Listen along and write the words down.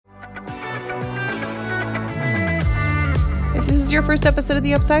is your first episode of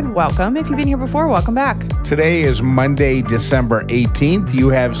The Upside, welcome. If you've been here before, welcome back. Today is Monday, December 18th. You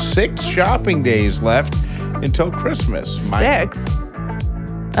have 6 shopping days left until Christmas. 6?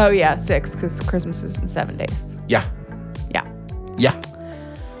 Oh, yeah, 6, because Christmas is in 7 days. Yeah.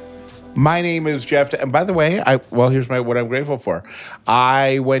 My name is Jeff. And by the way, here's what I'm grateful for.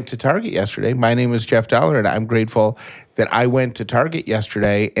 I went to Target yesterday. My name is Jeff Dollar, and I'm grateful that I went to Target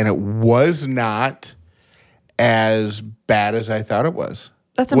yesterday, and it was not as bad as I thought it was.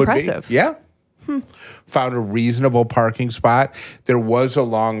 That's impressive. Yeah. Found a reasonable parking spot. There was a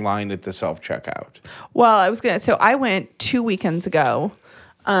long line at the self-checkout. Well, so I went 2 weekends ago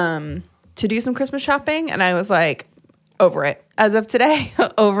to do some Christmas shopping, and I was like, over it. As of today,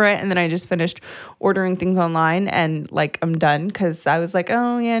 over it. And then I just finished ordering things online, and like, I'm done because I was like,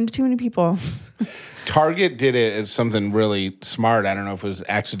 oh yeah, too many people. Target did it as something really smart. I don't know if it was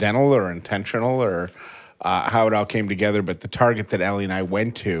accidental or intentional or how it all came together, but the Target that Ellie and I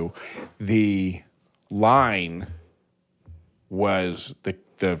went to, the line was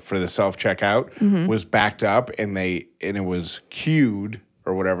for the self-checkout was backed up, and it was queued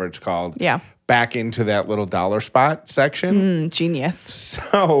or whatever it's called. Yeah. Back into that little dollar spot section. Genius.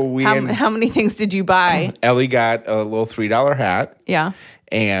 So how many things did you buy? Ellie got a little $3 hat. Yeah.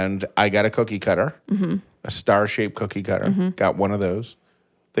 And I got a cookie cutter, a star-shaped cookie cutter. Got one of those.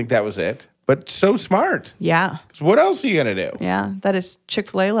 I think that was it. But so smart. Yeah. So what else are you going to do? Yeah, that is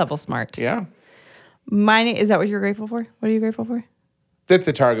Chick-fil-A level smart. Yeah. Is that what you're grateful for? What are you grateful for? That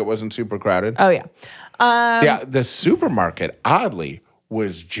the Target wasn't super crowded. Oh, yeah. Yeah, the supermarket, oddly,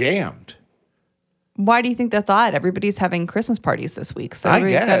 was jammed. Why do you think that's odd? Everybody's having Christmas parties this week. So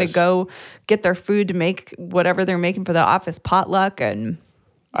everybody's got to go get their food to make whatever they're making for the office potluck. And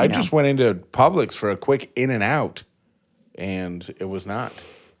I just went into Publix for a quick in and out, and it was not.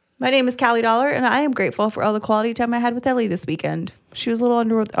 My name is Callie Dollar, and I am grateful for all the quality time I had with Ellie this weekend. She was a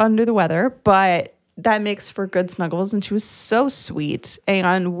little under the weather, but that makes for good snuggles, and she was so sweet.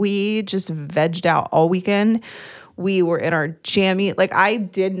 And we just vegged out all weekend. We were in our jammy. Like, I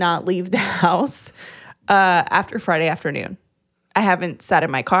did not leave the house after Friday afternoon. I haven't sat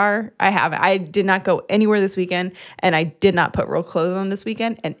in my car. I did not go anywhere this weekend, and I did not put real clothes on this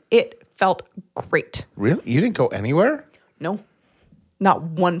weekend, and it felt great. Really? You didn't go anywhere? No. Not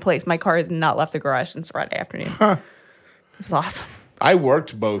one place. My car has not left the garage since Friday afternoon. Huh. It was awesome. I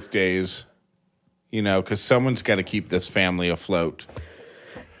worked both days, because someone's got to keep this family afloat.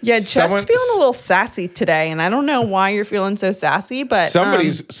 Yeah, Jeff's feeling a little sassy today, and I don't know why you're feeling so sassy, but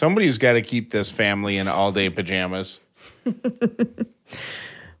somebody's got to keep this family in all-day pajamas.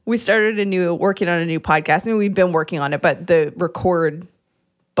 We started working on a new podcast. I mean, we've been working on it, but the record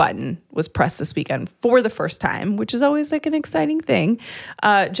button was pressed this weekend for the first time, which is always like an exciting thing.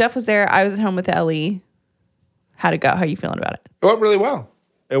 Jeff was there. I was at home with Ellie. How'd it go? How are you feeling about it? It went really well.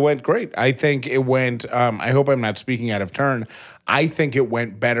 It went great. I think it went, I hope I'm not speaking out of turn. I think it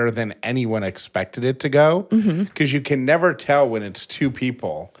went better than anyone expected it to go. Because you can never tell when it's two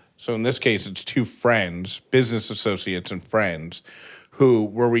people. So in this case, it's two friends, business associates and friends, who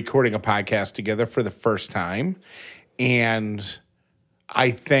were recording a podcast together for the first time. And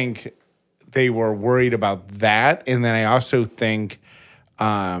I think they were worried about that. And then I also think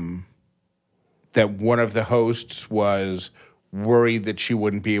that one of the hosts was worried that she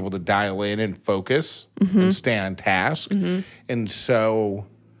wouldn't be able to dial in and focus and stay on task. And so,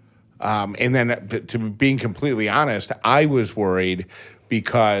 and then to being completely honest, I was worried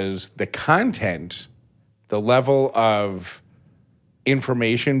because the content, the level of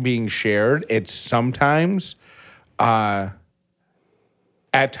information being shared, it's sometimes, at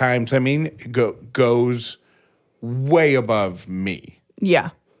times, goes way above me. Yeah.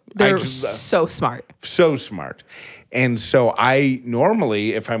 They're so smart. So smart. And so I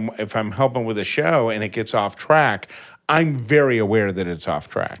normally, if I'm helping with a show and it gets off track, I'm very aware that it's off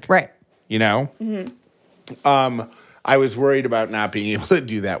track. Right. I was worried about not being able to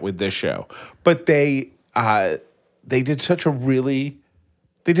do that with this show. But they did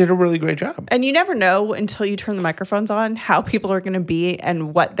They did a really great job. And you never know until you turn the microphones on how people are going to be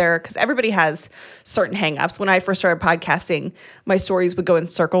and what they're, because everybody has certain hangups. When I first started podcasting, my stories would go in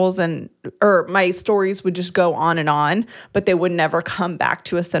circles or my stories would just go on, but they would never come back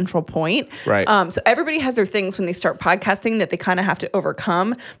to a central point. Right. So everybody has their things when they start podcasting that they kind of have to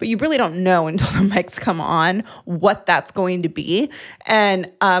overcome, but you really don't know until the mics come on what that's going to be.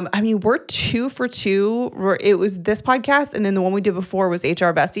 And we're 2 for 2. It was this podcast, and then the one we did before was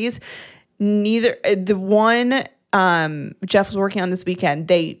HR Besties. Neither the one Jeff was working on this weekend,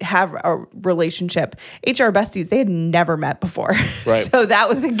 they have a relationship. HR Besties, they had never met before. Right. So that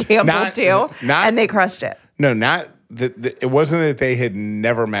was a gamble too. And they crushed it. No, not it wasn't that they had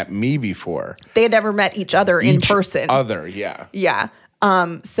never met me before. They had never met each other in person. Yeah. Yeah.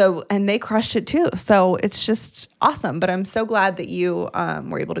 So, and they crushed it too. So it's just awesome. But I'm so glad that you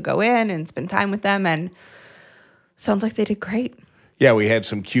were able to go in and spend time with them. And sounds like they did great. Yeah, we had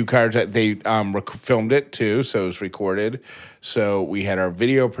some cue cards. They filmed it too, so it was recorded. So we had our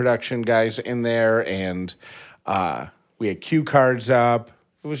video production guys in there, and we had cue cards up.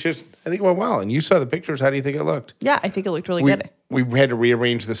 It was just, I think it went well. And you saw the pictures. How do you think it looked? Yeah, I think it looked really good. We had to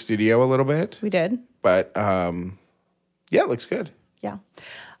rearrange the studio a little bit. We did. But yeah, it looks good. Yeah.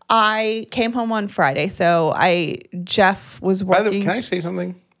 I came home on Friday, so Jeff was working. By the way, can I say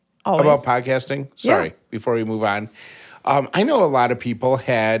something Always. about podcasting? Sorry, before we move on. I know a lot of people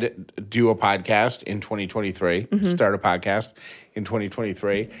had do a podcast in 2023, start a podcast in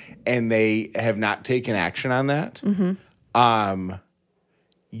 2023, and they have not taken action on that.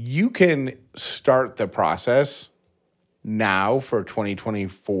 You can start the process now for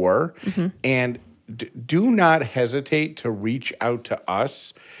 2024, and do not hesitate to reach out to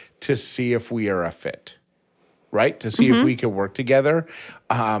us to see if we are a fit, right? To see if we can work together.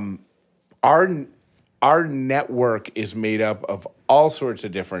 Our network is made up of all sorts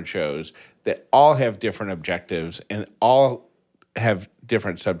of different shows that all have different objectives and all have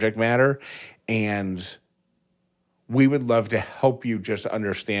different subject matter. And we would love to help you just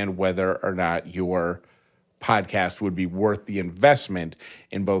understand whether or not your podcast would be worth the investment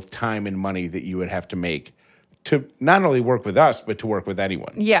in both time and money that you would have to make to not only work with us, but to work with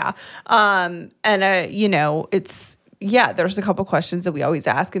anyone. Yeah. There's a couple questions that we always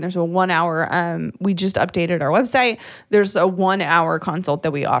ask, and there's a 1 hour, we just updated our website. There's a 1 hour consult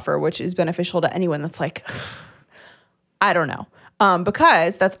that we offer, which is beneficial to anyone that's like, I don't know.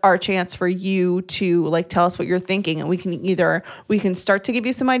 Because that's our chance for you to like tell us what you're thinking, and we can start to give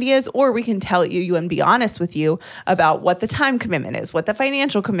you some ideas, or we can tell you and be honest with you about what the time commitment is, what the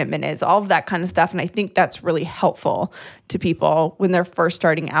financial commitment is, all of that kind of stuff. And I think that's really helpful to people when they're first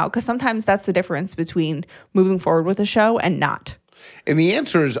starting out, because sometimes that's the difference between moving forward with a show and not. And the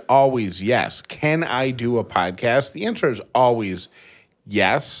answer is always yes. Can I do a podcast? The answer is always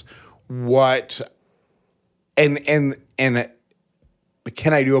yes.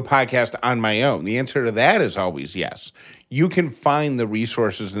 Can I do a podcast on my own? The answer to that is always yes. You can find the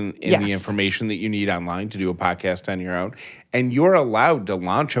resources and the information that you need online to do a podcast on your own. And you're allowed to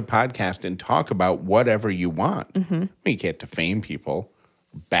launch a podcast and talk about whatever you want. I mean, you can't defame people,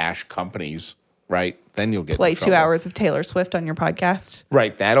 bash companies, right? Then you'll get Play in trouble. 2 hours of Taylor Swift on your podcast.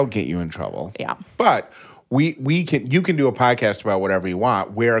 Right. That'll get you in trouble. Yeah. But you can do a podcast about whatever you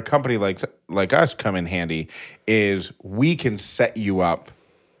want. Where a company like us come in handy is we can set you up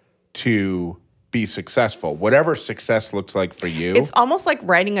to be successful. Whatever success looks like for you. It's almost like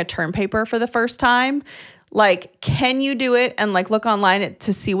writing a term paper for the first time. Like, can you do it and like look online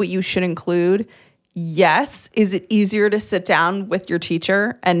to see what you should include? Yes. Is it easier to sit down with your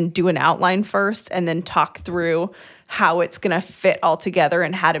teacher and do an outline first and then talk through how it's going to fit all together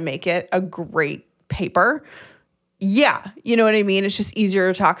and how to make it a great paper? Yeah. You know what I mean? It's just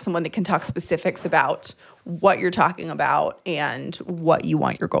easier to talk to someone that can talk specifics about what you're talking about and what you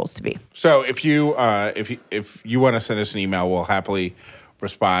want your goals to be. So if you want to send us an email, we'll happily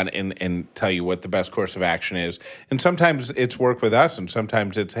respond and tell you what the best course of action is. And sometimes it's work with us, and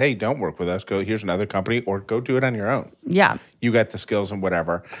sometimes it's, hey, don't work with us. Here's another company, or go do it on your own. Yeah. You got the skills and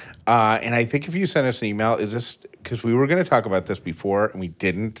whatever. And I think if you send us an email, is this because we were going to talk about this before and we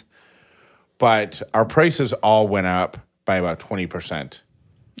didn't, but our prices all went up by about 20%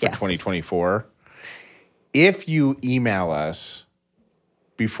 for 2024. If you email us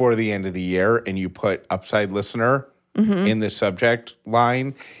before the end of the year and you put Upside Listener in the subject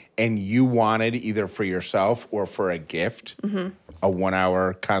line, and you wanted either for yourself or for a gift, a 1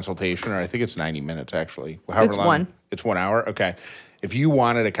 hour consultation, or I think it's 90 minutes actually. It's long. It's 1 hour? Okay. If you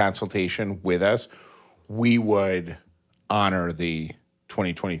wanted a consultation with us, we would honor the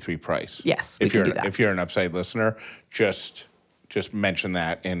 2023 price. Yes, we can do that. If you're an Upside Listener, just mention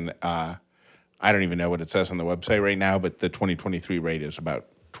that. And I don't even know what it says on the website right now, but the 2023 rate is about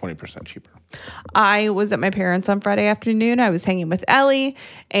 20% cheaper. I was at my parents' on Friday afternoon. I was hanging with Ellie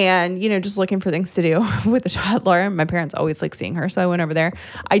and, just looking for things to do with the toddler. My parents always like seeing her, so I went over there.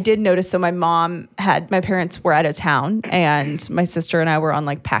 I did notice, so my parents were out of town, and my sister and I were on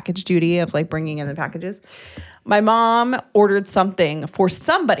like package duty of like bringing in the packages. My mom ordered something for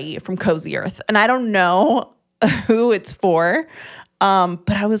somebody from Cozy Earth, and I don't know who it's for. But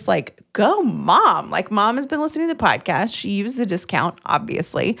I was like, go mom. Like, mom has been listening to the podcast. She used the discount,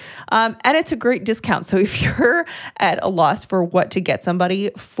 obviously. And it's a great discount. So if you're at a loss for what to get somebody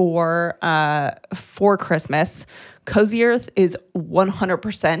for Christmas, Cozy Earth is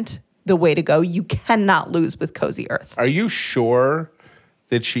 100% the way to go. You cannot lose with Cozy Earth. Are you sure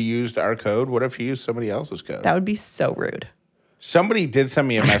that she used our code? What if she used somebody else's code? That would be so rude. Somebody did send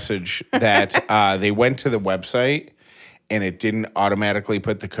me a message that they went to the website and it didn't automatically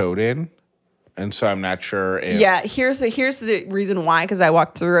put the code in. And so I'm not sure if... Yeah, here's the reason why, because I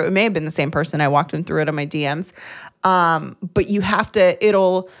walked through it. It may have been the same person. I walked in through it on my DMs. But you have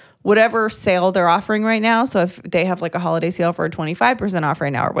to, whatever sale they're offering right now. So if they have like a holiday sale for a 25% off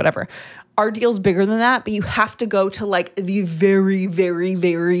right now or whatever, our deal's bigger than that, but you have to go to like the very, very,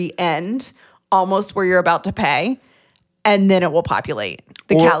 very end, almost where you're about to pay, and then it will populate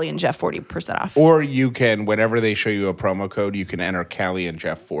the Callie and Jeff 40% off. Or you can, whenever they show you a promo code, you can enter Callie and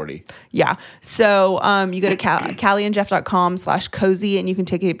Jeff 40. Yeah. So you go to callieandjeff.com/cozy and you can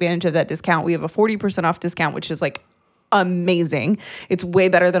take advantage of that discount. We have a 40% off discount, which is like amazing. It's way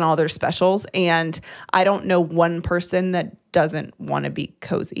better than all their specials. And I don't know one person that doesn't want to be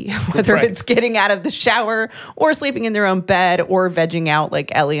cozy, whether it's getting out of the shower or sleeping in their own bed or vegging out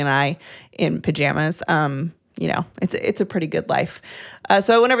like Ellie and I in pajamas. It's a pretty good life.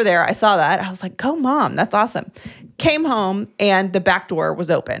 So I went over there. I saw that. I was like, go mom. That's awesome. Came home and the back door was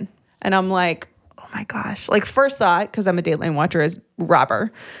open. And I'm like, oh my gosh. Like first thought, because I'm a Dateline watcher, is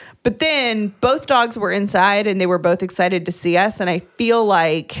robber. But then both dogs were inside and they were both excited to see us. And I feel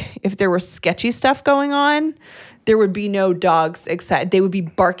like if there was sketchy stuff going on, there would be no dogs excited. They would be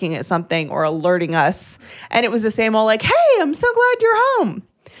barking at something or alerting us. And it was the same old like, hey, I'm so glad you're home.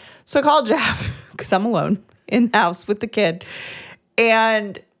 So I called Jeff because I'm alone in the house with the kid.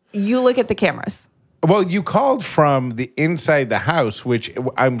 And you look at the cameras. Well, you called from the inside the house, which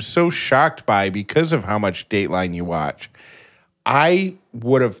I'm so shocked by because of how much Dateline you watch. I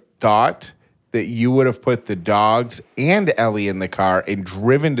would have thought that you would have put the dogs and Ellie in the car and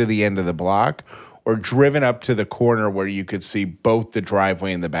driven to the end of the block or driven up to the corner where you could see both the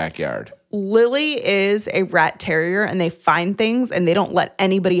driveway and the backyard. Lily is a rat terrier and they find things and they don't let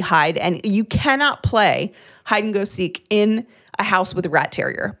anybody hide. And you cannot play hide and go seek in a house with a rat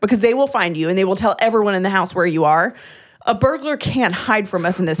terrier because they will find you and they will tell everyone in the house where you are. A burglar can't hide from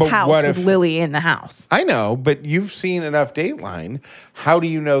us in this house with Lily in the house. I know, but you've seen enough Dateline. How do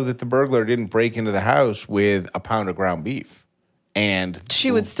you know that the burglar didn't break into the house with a pound of ground beef? And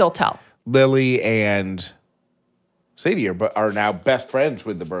she would still tell. Lily and Sadie are now best friends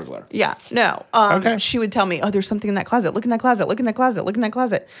with the burglar. Yeah, no. Okay. She would tell me, oh, there's something in that closet. Look in that closet. Look in that closet. Look in that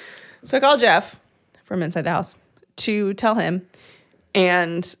closet. So I called Jeff from inside the house to tell him,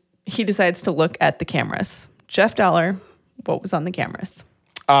 and he decides to look at the cameras. Jeff Dollar, what was on the cameras?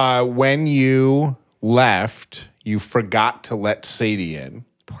 When you left, you forgot to let Sadie in.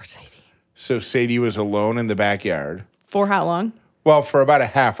 Poor Sadie. So Sadie was alone in the backyard. For how long? Well, for about a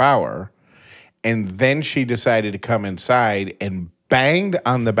half hour. And then she decided to come inside and banged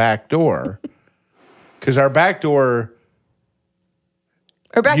on the back door. Because our back door...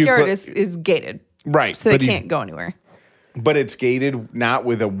 Our backyard is gated. Right. So they can't go anywhere. But it's gated not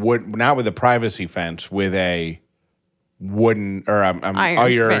with a privacy fence, with a wooden or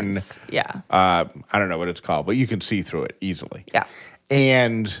iron fence. Yeah. I don't know what it's called, but you can see through it easily. Yeah.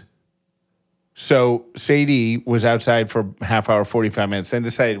 And so Sadie was outside for half hour, 45 minutes, then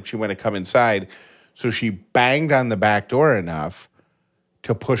decided she wanted to come inside. So she banged on the back door enough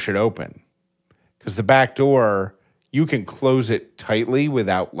to push it open. Because the back door, you can close it tightly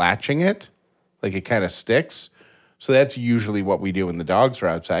without latching it. Like it kind of sticks. So that's usually what we do when the dogs are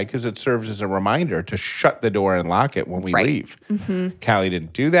outside because it serves as a reminder to shut the door and lock it when we leave. Mm-hmm. Callie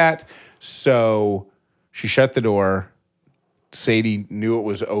didn't do that. So she shut the door. Sadie knew it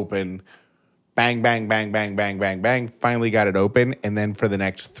was open. Bang, bang, bang, bang, bang, bang, bang. Finally got it open. And then for the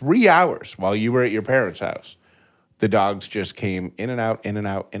next 3 hours while you were at your parents' house, the dogs just came in and out, in and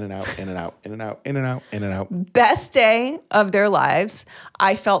out, in and out, in and out, in and out, in and out, in and out. Best day of their lives.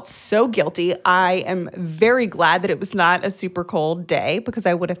 I felt so guilty. I am very glad that it was not a super cold day because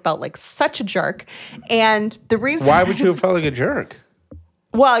I would have felt like such a jerk. And the reason... Why would you have felt like a jerk?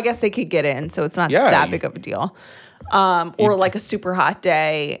 Well, I guess they could get in, so it's not that big of a deal. Or like a super hot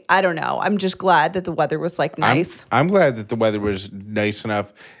day. I don't know. I'm just glad that the weather was like nice. I'm glad that the weather was nice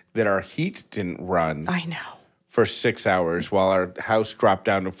enough that our heat didn't run. I know. For 6 hours while our house dropped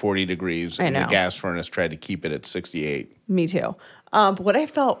down to 40 degrees and the gas furnace tried to keep it at 68. Me too. But what I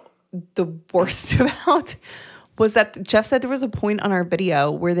felt the worst about was that Jeff said there was a point on our video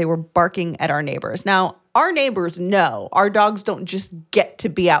where they were barking at our neighbors. Now, our neighbors know our dogs don't just get to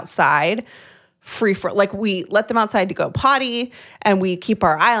be outside free for, like, we let them outside to go potty and we keep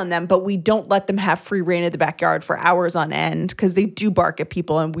our eye on them, but we don't let them have free reign of the backyard for hours on end because they do bark at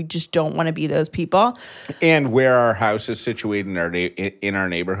people and we just don't want to be those people. And where our house is situated in our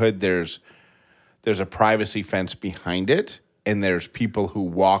neighborhood, there's a privacy fence behind it, and there's people who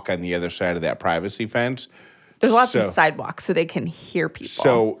walk on the other side of that privacy fence. There's lots of sidewalks so they can hear people.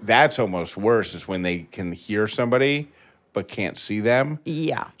 So that's almost worse, is when they can hear somebody but can't see them.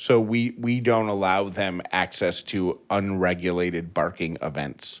 Yeah. So we don't allow them access to unregulated barking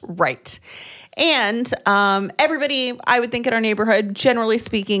events. Right. And everybody, I would think, in our neighborhood, generally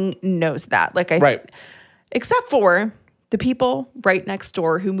speaking, knows that. Right. Except for the people right next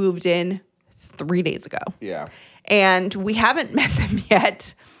door who moved in 3 days ago. Yeah. And we haven't met them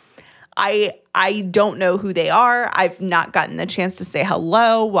yet. I don't know who they are. I've not gotten the chance to say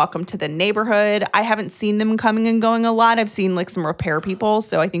hello. Welcome to the neighborhood. I haven't seen them coming and going a lot. I've seen like some repair people.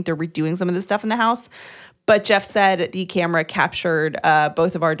 So I think they're redoing some of the stuff in the house. But Jeff said the camera captured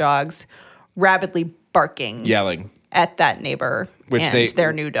both of our dogs rabidly barking. Yelling. At that neighbor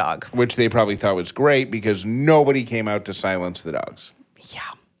their new dog. Which they probably thought was great because nobody came out to silence the dogs. Yeah.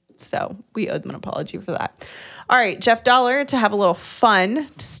 So we owe them an apology for that. All right, Jeff Dollar, to have a little fun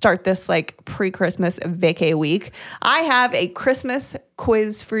to start this like pre-Christmas vacay week, I have a Christmas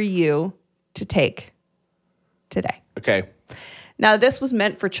quiz for you to take today. Okay. Now, this was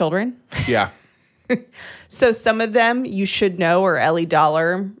meant for children. Yeah. So some of them you should know, or Ellie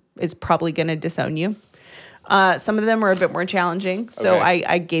Dollar is probably going to disown you. Some of them are a bit more challenging. So Okay.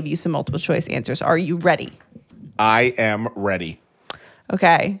 I gave you some multiple choice answers. Are you ready? I am ready.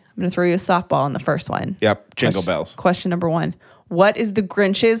 Okay, I'm going to throw you a softball on the first one. Yep, jingle bells. Question number 1. What is the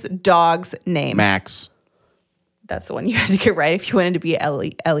Grinch's dog's name? Max. That's the one you had to get right if you wanted to be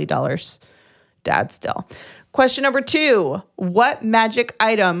Ellie Dollar's dad still. Question number 2. What magic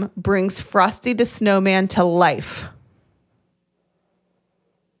item brings Frosty the Snowman to life?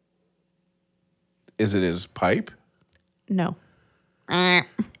 Is it his pipe? No.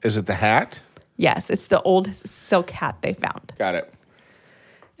 Is it the hat? Yes, it's the old silk hat they found. Got it.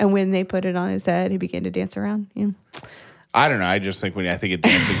 And when they put it on his head, he began to dance around. Yeah. I don't know. I just think when I think of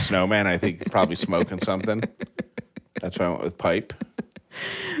dancing snowman, I think probably smoking something. That's why I went with pipe.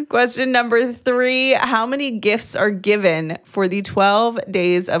 Question number 3. How many gifts are given for the 12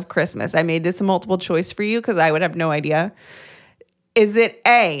 days of Christmas? I made this a multiple choice for you because I would have no idea. Is it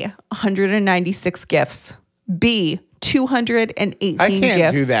A, 196 gifts, B, 218 I can't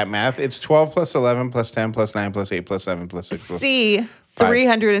gifts, do that math. It's 12 plus 11 plus 10 plus 9 plus 8 plus 7 plus 6 plus C,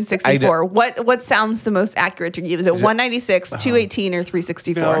 364? What sounds the most accurate to you? Is it 196, 218, or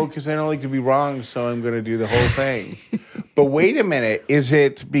 364? No, because I don't like to be wrong, so I'm going to do the whole thing. But wait a minute. Is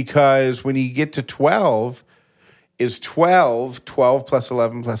it because when you get to 12, is 12 plus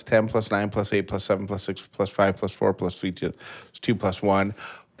 11 plus 10 plus 9 plus 8 plus 7 plus 6 plus 5 plus 4 plus 3 plus 2 plus 1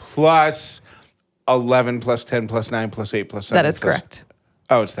 plus 11 plus 10 plus 9 plus 8 plus 7? That is correct.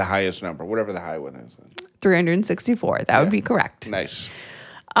 Oh, it's the highest number, whatever the high one is. 364. That would be correct. Nice.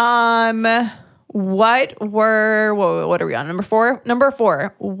 What are we on? Number 4? Number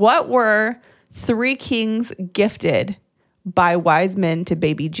 4. What were 3 kings gifted by wise men to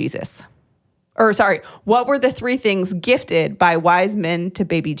baby Jesus? Or sorry, what were the 3 things gifted by wise men to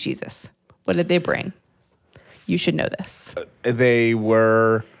baby Jesus? What did they bring? You should know this. They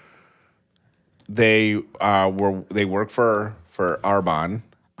work for Arbonne.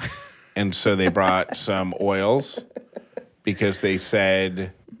 And so they brought some oils because they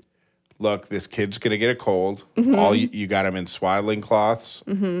said, look, this kid's going to get a cold. Mm-hmm. All you got him in swaddling cloths,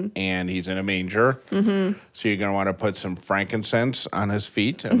 and he's in a manger. Mm-hmm. So you're going to want to put some frankincense on his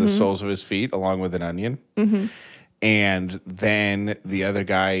feet, on the soles of his feet, along with an onion. Mm-hmm. And then the other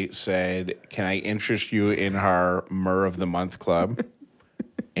guy said, can I interest you in our Myrrh of the Month club?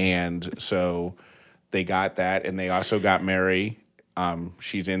 And so they got that, and they also got Mary.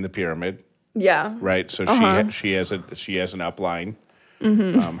 She's in the pyramid. Yeah. Right. So she has an upline.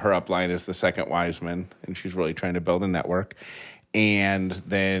 Mm-hmm. Her upline is the second wise man, and she's really trying to build a network. And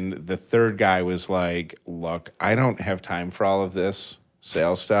then the third guy was like, look, I don't have time for all of this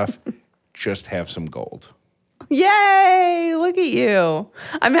sales stuff. Just have some gold. Yay! Look at you.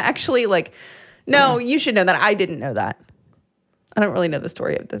 I'm actually like, no, you should know that. I didn't know that. I don't really know the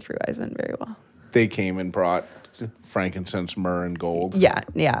story of the 3 wise men very well. They came and brought frankincense, myrrh, and gold. Yeah,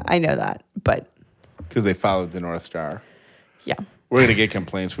 I know that, but because they followed the North Star. Yeah, we're gonna get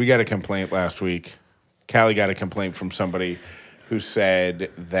complaints. We got a complaint last week. Callie got a complaint from somebody who said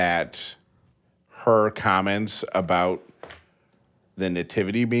that her comments about the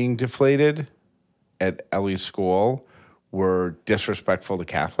nativity being deflated at Ellie's school were disrespectful to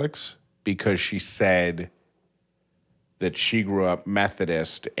Catholics because she said that she grew up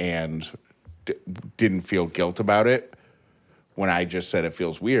Methodist and didn't feel guilt about it, when I just said it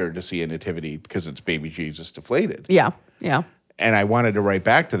feels weird to see a nativity because it's baby Jesus deflated. Yeah, yeah. And I wanted to write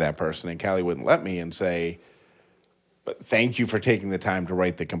back to that person, and Callie wouldn't let me, and say, "But thank you for taking the time to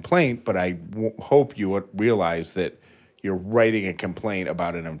write the complaint, but I hope you would realize that you're writing a complaint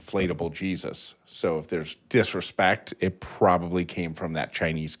about an inflatable Jesus. So if there's disrespect, it probably came from that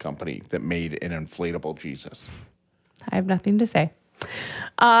Chinese company that made an inflatable Jesus." I have nothing to say.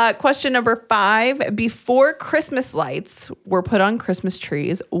 Question number 5. Before Christmas lights were put on Christmas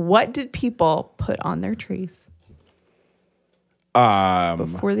trees, what did people put on their trees?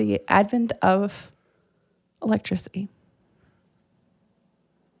 Before the advent of electricity.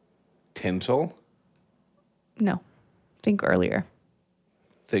 Tinsel? No. Think earlier.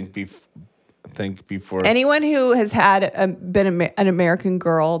 Think before. Anyone who has been an American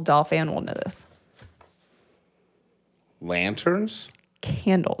Girl doll fan will know this. Lanterns?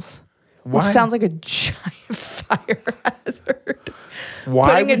 Candles. Why? Which sounds like a giant fire hazard. Why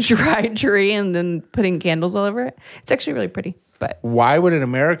Putting a dry tree and then putting candles all over it. It's actually really pretty. But why would an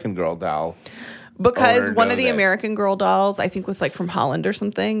American Girl doll? Because one know of the that? American Girl dolls, I think, was like from Holland or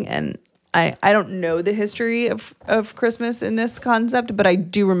something. And I don't know the history of Christmas in this concept, but I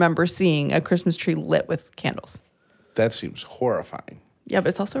do remember seeing a Christmas tree lit with candles. That seems horrifying. Yeah, but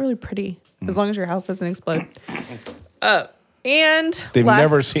it's also really pretty, as long as your house doesn't explode. And They've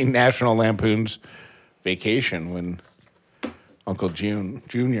never seen National Lampoon's Vacation when Uncle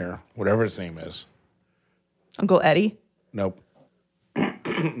Junior, whatever his name is. Uncle Eddie. Nope.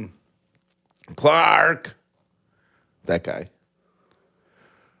 Clark. That guy.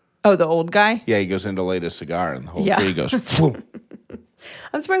 Oh, the old guy? Yeah, he goes in to light a cigar and the whole Yeah. tree goes floop.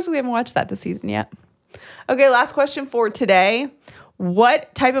 I'm surprised we haven't watched that this season yet. Okay, last question for today.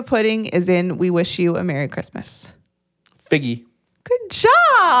 What type of pudding is in We Wish You a Merry Christmas? Figgy. Good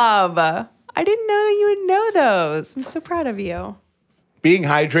job. I didn't know that you would know those. I'm so proud of you. Being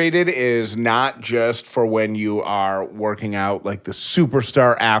hydrated is not just for when you are working out like the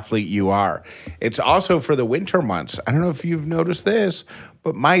superstar athlete you are. It's also for the winter months. I don't know if you've noticed this,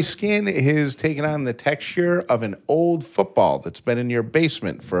 but my skin has taken on the texture of an old football that's been in your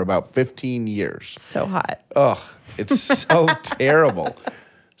basement for about 15 years. So hot. Ugh, it's so terrible.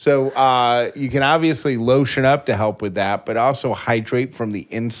 So you can obviously lotion up to help with that, but also hydrate from the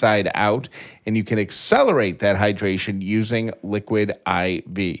inside out. And you can accelerate that hydration using Liquid IV.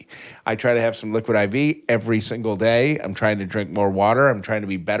 I try to have some Liquid IV every single day. I'm trying to drink more water. I'm trying to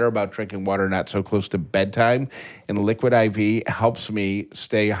be better about drinking water not so close to bedtime. And Liquid IV helps me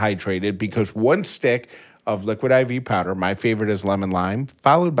stay hydrated because one stick of Liquid IV powder, my favorite is lemon lime,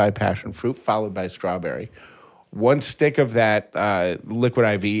 followed by passion fruit, followed by strawberry. One stick of that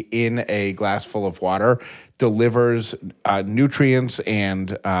Liquid IV in a glass full of water delivers nutrients and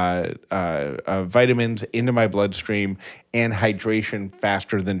vitamins into my bloodstream and hydration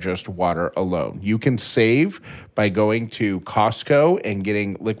faster than just water alone. You can save by going to Costco and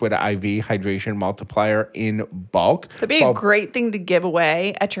getting Liquid IV Hydration Multiplier in bulk. That'd be a great thing to give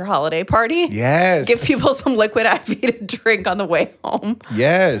away at your holiday party. Yes. Give people some Liquid IV to drink on the way home.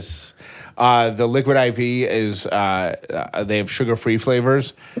 Yes. The Liquid IV is they have sugar-free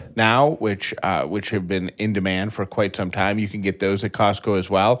flavors now, which have been in demand for quite some time. You can get those at Costco as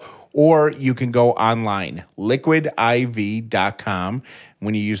well, or you can go online, liquidiv.com.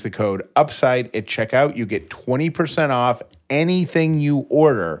 When you use the code UPSIDE at checkout, you get 20% off anything you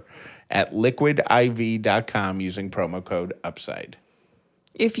order at liquidiv.com using promo code UPSIDE.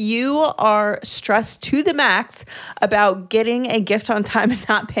 If you are stressed to the max about getting a gift on time and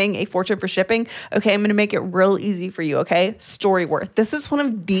not paying a fortune for shipping, okay, I'm going to make it real easy for you, okay? Storyworth. This is one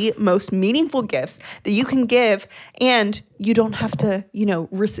of the most meaningful gifts that you can give, and you don't have to, you don't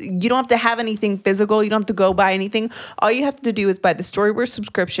have to have anything physical. You don't have to go buy anything. All you have to do is buy the Storyworth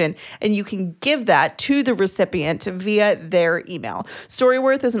subscription, and you can give that to the recipient via their email.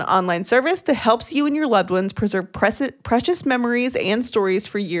 Storyworth is an online service that helps you and your loved ones preserve precious memories and stories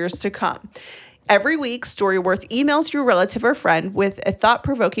for years to come. Every week, Storyworth emails your relative or friend with a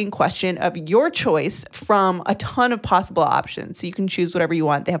thought-provoking question of your choice from a ton of possible options. So you can choose whatever you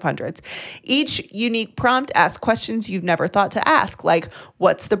want. They have hundreds. Each unique prompt asks questions you've never thought to ask, like,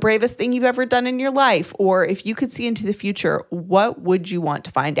 what's the bravest thing you've ever done in your life? Or if you could see into the future, what would you want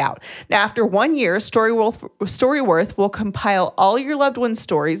to find out? Now, after 1 year, Storyworth will compile all your loved ones'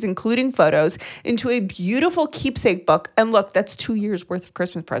 stories, including photos, into a beautiful keepsake book. And look, that's 2 years worth of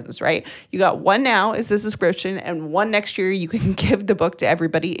Christmas presents, right? You got one now is the subscription, and one next year you can give the book to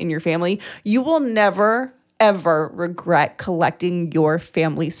everybody in your family. You will never, ever regret collecting your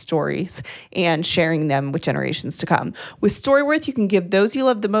family stories and sharing them with generations to come. With Storyworth, you can give those you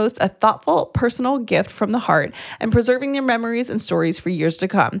love the most a thoughtful, personal gift from the heart and preserving their memories and stories for years to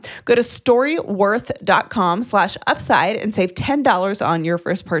come. Go to storyworth.com/upside and save $10 on your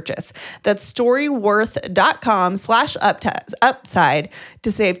first purchase. That's storyworth.com/upside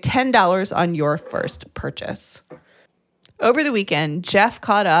to save $10 on your first purchase. Over the weekend, Jeff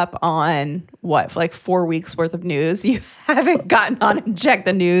caught up on for like 4 weeks worth of news. You haven't gotten on and checked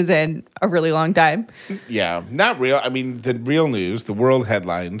the news in a really long time. Yeah, not real. I mean, the real news, the world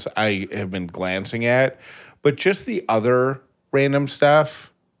headlines, I have been glancing at, but just the other random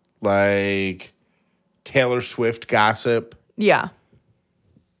stuff, like Taylor Swift gossip. Yeah.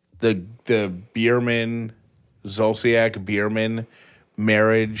 The Zolciak-Bierman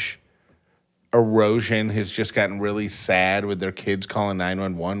marriage erosion has just gotten really sad with their kids calling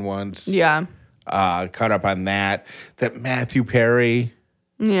 911 once. Yeah. Caught up on that. That Matthew Perry.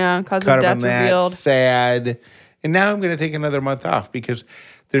 Yeah, cause of death revealed. Sad. And now I'm going to take another month off because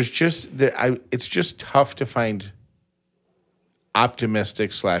it's just tough to find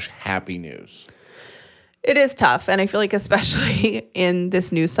optimistic/happy news. It is tough. And I feel like especially in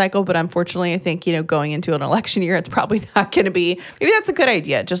this news cycle, but unfortunately, I think, going into an election year, it's probably not going to be, maybe that's a good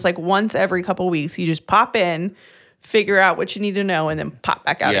idea. Just like once every couple of weeks, you just pop in, figure out what you need to know, and then pop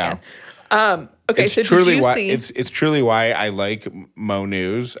back out again. Okay, it's so truly did you why, see? It's truly why I like Mo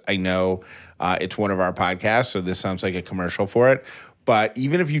News. I know it's one of our podcasts, so this sounds like a commercial for it. But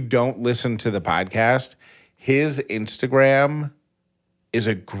even if you don't listen to the podcast, his Instagram is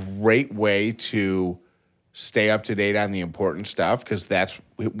a great way to stay up to date on the important stuff because that's,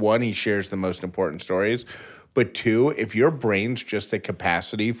 one, he shares the most important stories. But two, if your brain's just a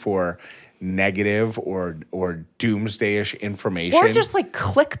capacity for negative or doomsday-ish information. Or just like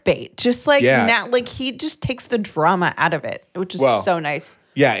clickbait. Just like now, like he just takes the drama out of it, which is so nice.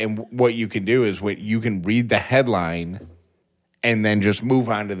 Yeah, and what you can do is you can read the headline and then just move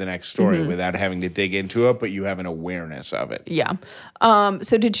on to the next story without having to dig into it, but you have an awareness of it. Yeah.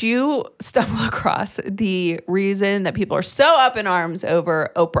 So did you stumble across the reason that people are so up in arms over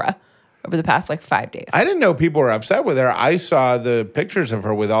Oprah over the past 5 days? I didn't know people were upset with her. I saw the pictures of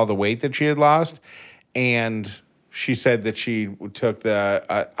her with all the weight that she had lost, and she said that she took the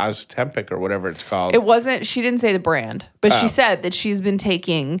Ozempic or whatever it's called. It wasn't, she didn't say the brand, but she said that she's been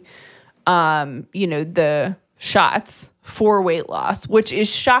taking, the shots for weight loss, which is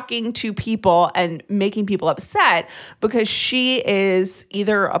shocking to people and making people upset because she is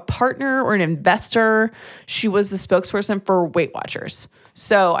either a partner or an investor. She was the spokesperson for Weight Watchers.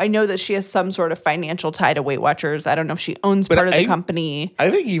 So I know that she has some sort of financial tie to Weight Watchers. I don't know if she owns part of the company. I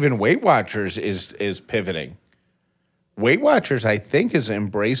think even Weight Watchers is pivoting. Weight Watchers, I think, is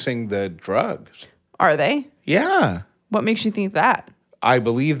embracing the drugs. Are they? Yeah. What makes you think that? I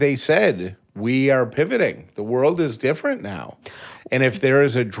believe they said, we are pivoting. The world is different now. And if there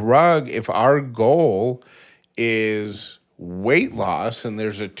is a drug, if our goal is weight loss and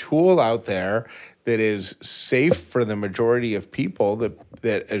there's a tool out there that is safe for the majority of people that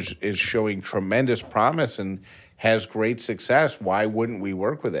is showing tremendous promise and has great success, why wouldn't we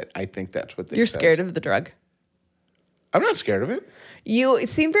work with it? I think that's what they You're said. scared of the drug? I'm not scared of it. You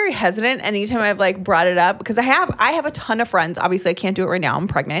seem very hesitant anytime I've brought it up because I have a ton of friends. Obviously, I can't do it right now. I'm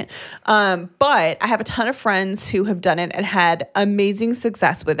pregnant. But I have a ton of friends who have done it and had amazing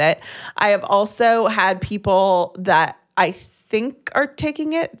success with it. I have also had people that I think are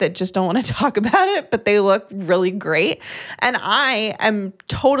taking it that just don't want to talk about it, but they look really great. And I am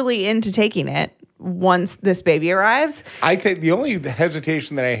totally into taking it once this baby arrives. I think the only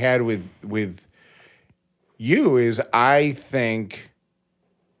hesitation that I had with you is I think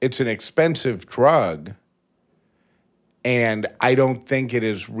it's an expensive drug, and I don't think it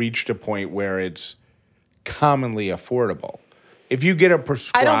has reached a point where it's commonly affordable. If you get a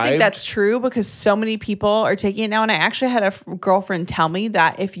prescribed... I don't think that's true because so many people are taking it now, and I actually had a girlfriend tell me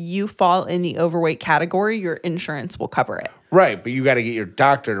that if you fall in the overweight category, your insurance will cover it. Right, but you got to get your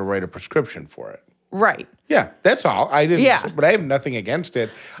doctor to write a prescription for it. Right. Yeah, that's all. I didn't... Yeah. But I have nothing against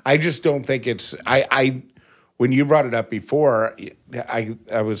it. I just don't think it's... When you brought it up before, I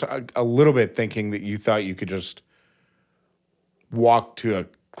was a little bit thinking that you thought you could just walk to a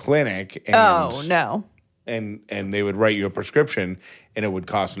clinic and... Oh, no. and they would write you a prescription and it would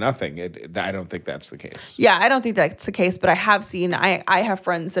cost nothing. I don't think that's the case. Yeah, I don't think that's the case, but I have seen, I have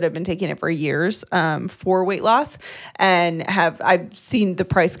friends that have been taking it for years for weight loss, and I've seen the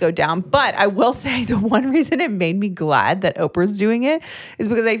price go down. But I will say the one reason it made me glad that Oprah's doing it is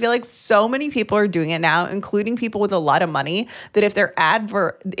because I feel like so many people are doing it now, including people with a lot of money, that if there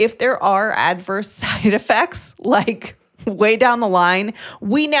are adverse side effects, like way down the line,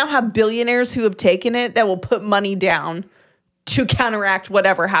 we now have billionaires who have taken it that will put money down to counteract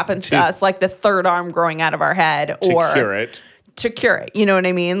whatever happens to us, like the third arm growing out of our head, or to cure it. You know what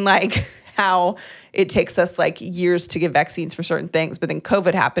I mean? Like how it takes us like years to get vaccines for certain things, but then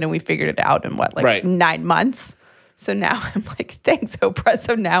COVID happened and we figured it out in 9 months. So now I'm like, thanks, Oprah.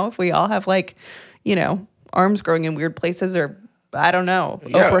 So now if we all have arms growing in weird places, or I don't know,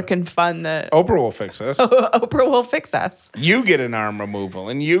 Oprah can fund the... Oprah will fix us. Oprah will fix us. You get an arm removal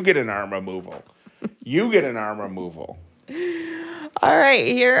and you get an arm removal. You get an arm removal. All right,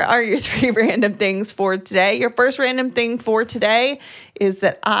 here are your 3 random things for today. Your first random thing for today is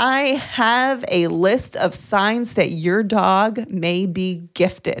that I have a list of signs that your dog may be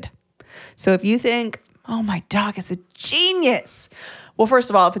gifted. So if you think, oh, my dog is a genius. Well, first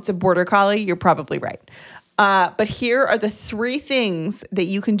of all, if it's a border collie, you're probably right. But here are the 3 things that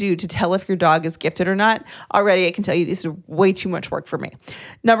you can do to tell if your dog is gifted or not. Already, I can tell you this is way too much work for me.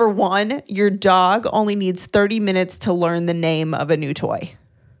 Number 1, your dog only needs 30 minutes to learn the name of a new toy.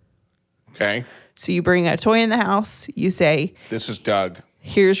 Okay. So you bring a toy in the house, you say, this is Doug.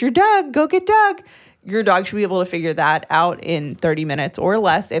 Here's your Doug. Go get Doug. Your dog should be able to figure that out in 30 minutes or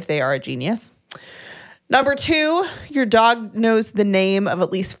less if they are a genius. Number 2, your dog knows the name of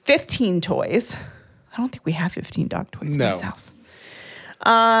at least 15 toys. I don't think we have 15 dog toys in this house.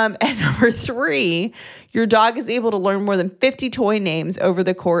 And number 3, your dog is able to learn more than 50 toy names over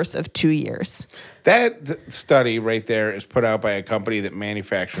the course of 2 years. That study right there is put out by a company that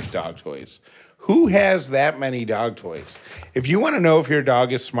manufactures dog toys. Who has that many dog toys? If you want to know if your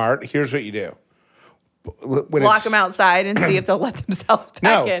dog is smart, here's what you do. Lock them outside and see if they'll let themselves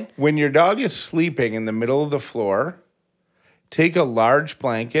back in. When your dog is sleeping in the middle of the floor, take a large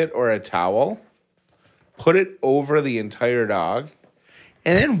blanket or a towel, put it over the entire dog,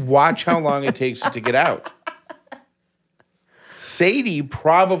 and then watch how long it takes it to get out. Sadie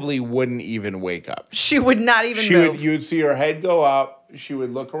probably wouldn't even wake up. She would not even move. You would see her head go up. She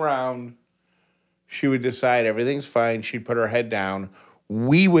would look around. She would decide everything's fine. She'd put her head down.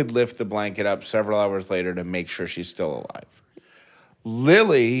 We would lift the blanket up several hours later to make sure she's still alive.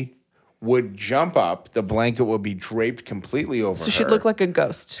 Lily would jump up. The blanket would be draped completely over her. So she'd look like a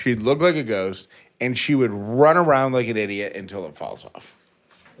ghost. She'd look like a ghost. And she would run around like an idiot until it falls off.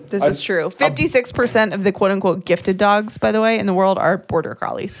 This is true. 56% of the quote-unquote gifted dogs, by the way, in the world are border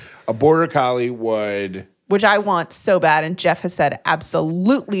collies. A border collie would... Which I want so bad, and Jeff has said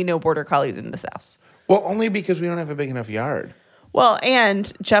absolutely no border collies in this house. Well, only because we don't have a big enough yard. Well,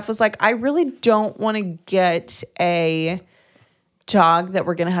 and Jeff was like, I really don't want to get a dog that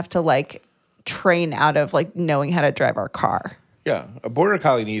we're going to have to, train out of, knowing how to drive our car. Yeah. A border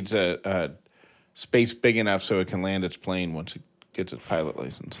collie needs a space big enough so it can land its plane once it gets its pilot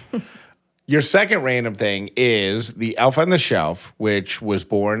license. Your second random thing is the Elf on the Shelf, which was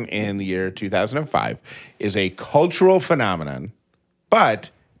born in the year 2005, is a cultural phenomenon, but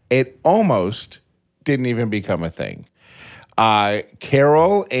it almost didn't even become a thing.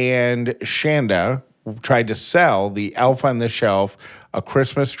 Carol and Shanda tried to sell the Elf on the Shelf, a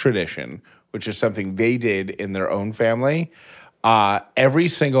Christmas tradition, which is something they did in their own family. Every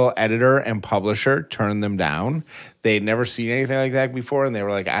single editor and publisher turned them down. They'd never seen anything like that before, and they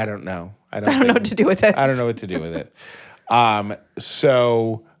were like, I don't know. I don't know what to do with this. I don't know what to do with it.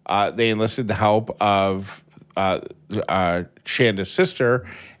 So they enlisted the help of Shanda's sister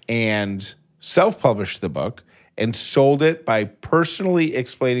and self-published the book and sold it by personally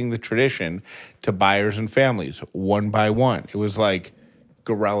explaining the tradition to buyers and families one by one. It was like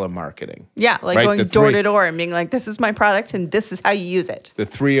guerrilla marketing. Yeah, going door to door and being like, this is my product and this is how you use it. The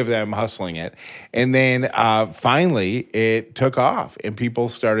 3 of them hustling it. And then finally it took off and people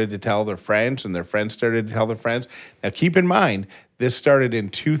started to tell their friends and their friends started to tell their friends. Now keep in mind, this started in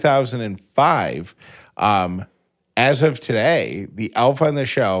 2005. As of today, the Elf on the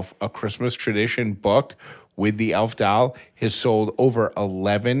Shelf, a Christmas tradition book with the elf doll, has sold over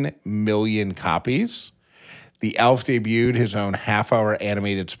 11 million copies. The Elf debuted his own half-hour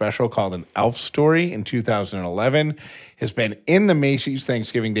animated special called An Elf Story in 2011. Has been in the Macy's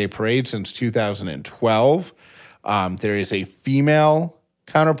Thanksgiving Day Parade since 2012. There is a female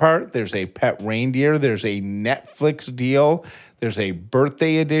counterpart. There's a pet reindeer. There's a Netflix deal. There's a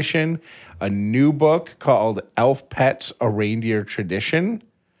birthday edition. A new book called Elf Pets, A Reindeer Tradition.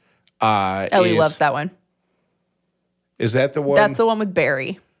 Ellie loves that one. Is that the one? That's the one with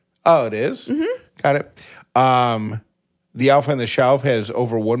Barry. Oh, it is? Mm-hmm. Got it. The Elf on the Shelf has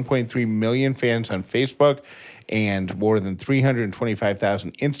over 1.3 million fans on Facebook and more than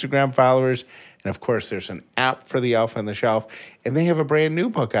 325,000 Instagram followers. And, of course, there's an app for The Elf on the Shelf. And they have a brand new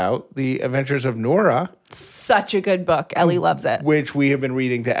book out, The Adventures of Nora. Such a good book. Ellie loves it. Which we have been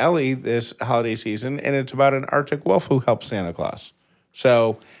reading to Ellie this holiday season. And it's about an Arctic wolf who helps Santa Claus.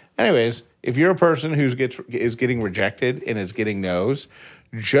 So, anyways, if you're a person who is getting rejected and is getting no's,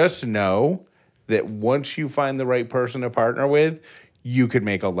 just know that once you find the right person to partner with, you could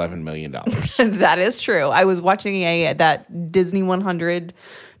make $11 million. That is true. I was watching that Disney 100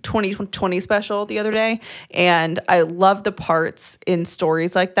 2020 special the other day, and I love the parts in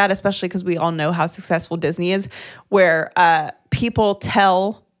stories like that, especially because we all know how successful Disney is, where people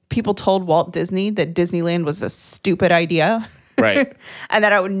told Walt Disney that Disneyland was a stupid idea. Right. And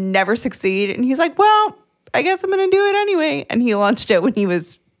that I would never succeed. And he's like, well, I guess I'm going to do it anyway. And he launched it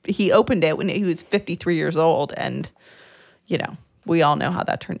he opened it when he was 53 years old. And, we all know how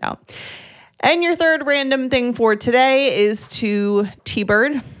that turned out. And your third random thing for today is to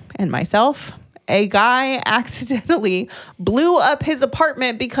T-Bird and myself. A guy accidentally blew up his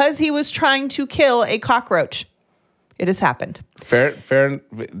apartment because he was trying to kill a cockroach. It has happened. Fair.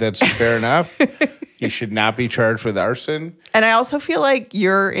 That's fair enough. He should not be charged with arson. And I also feel like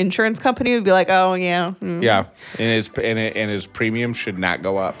your insurance company would be like, oh, yeah. Mm. Yeah. And his premium should not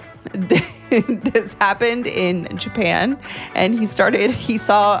go up. This happened in Japan, and he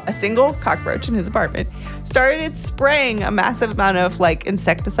saw a single cockroach in his apartment, started spraying a massive amount of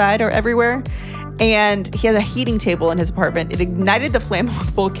insecticide everywhere. And he had a heating table in his apartment. It ignited the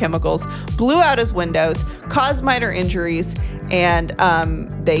flammable chemicals, blew out his windows, caused minor injuries, and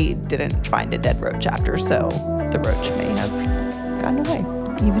they didn't find a dead roach after. So the roach may have gotten away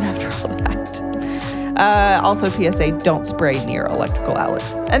even after all that. Also, PSA, don't spray near electrical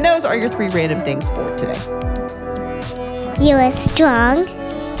outlets. And those are your three random things for today. You are strong,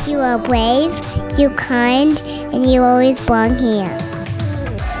 you are brave, you're kind, and you always belong here.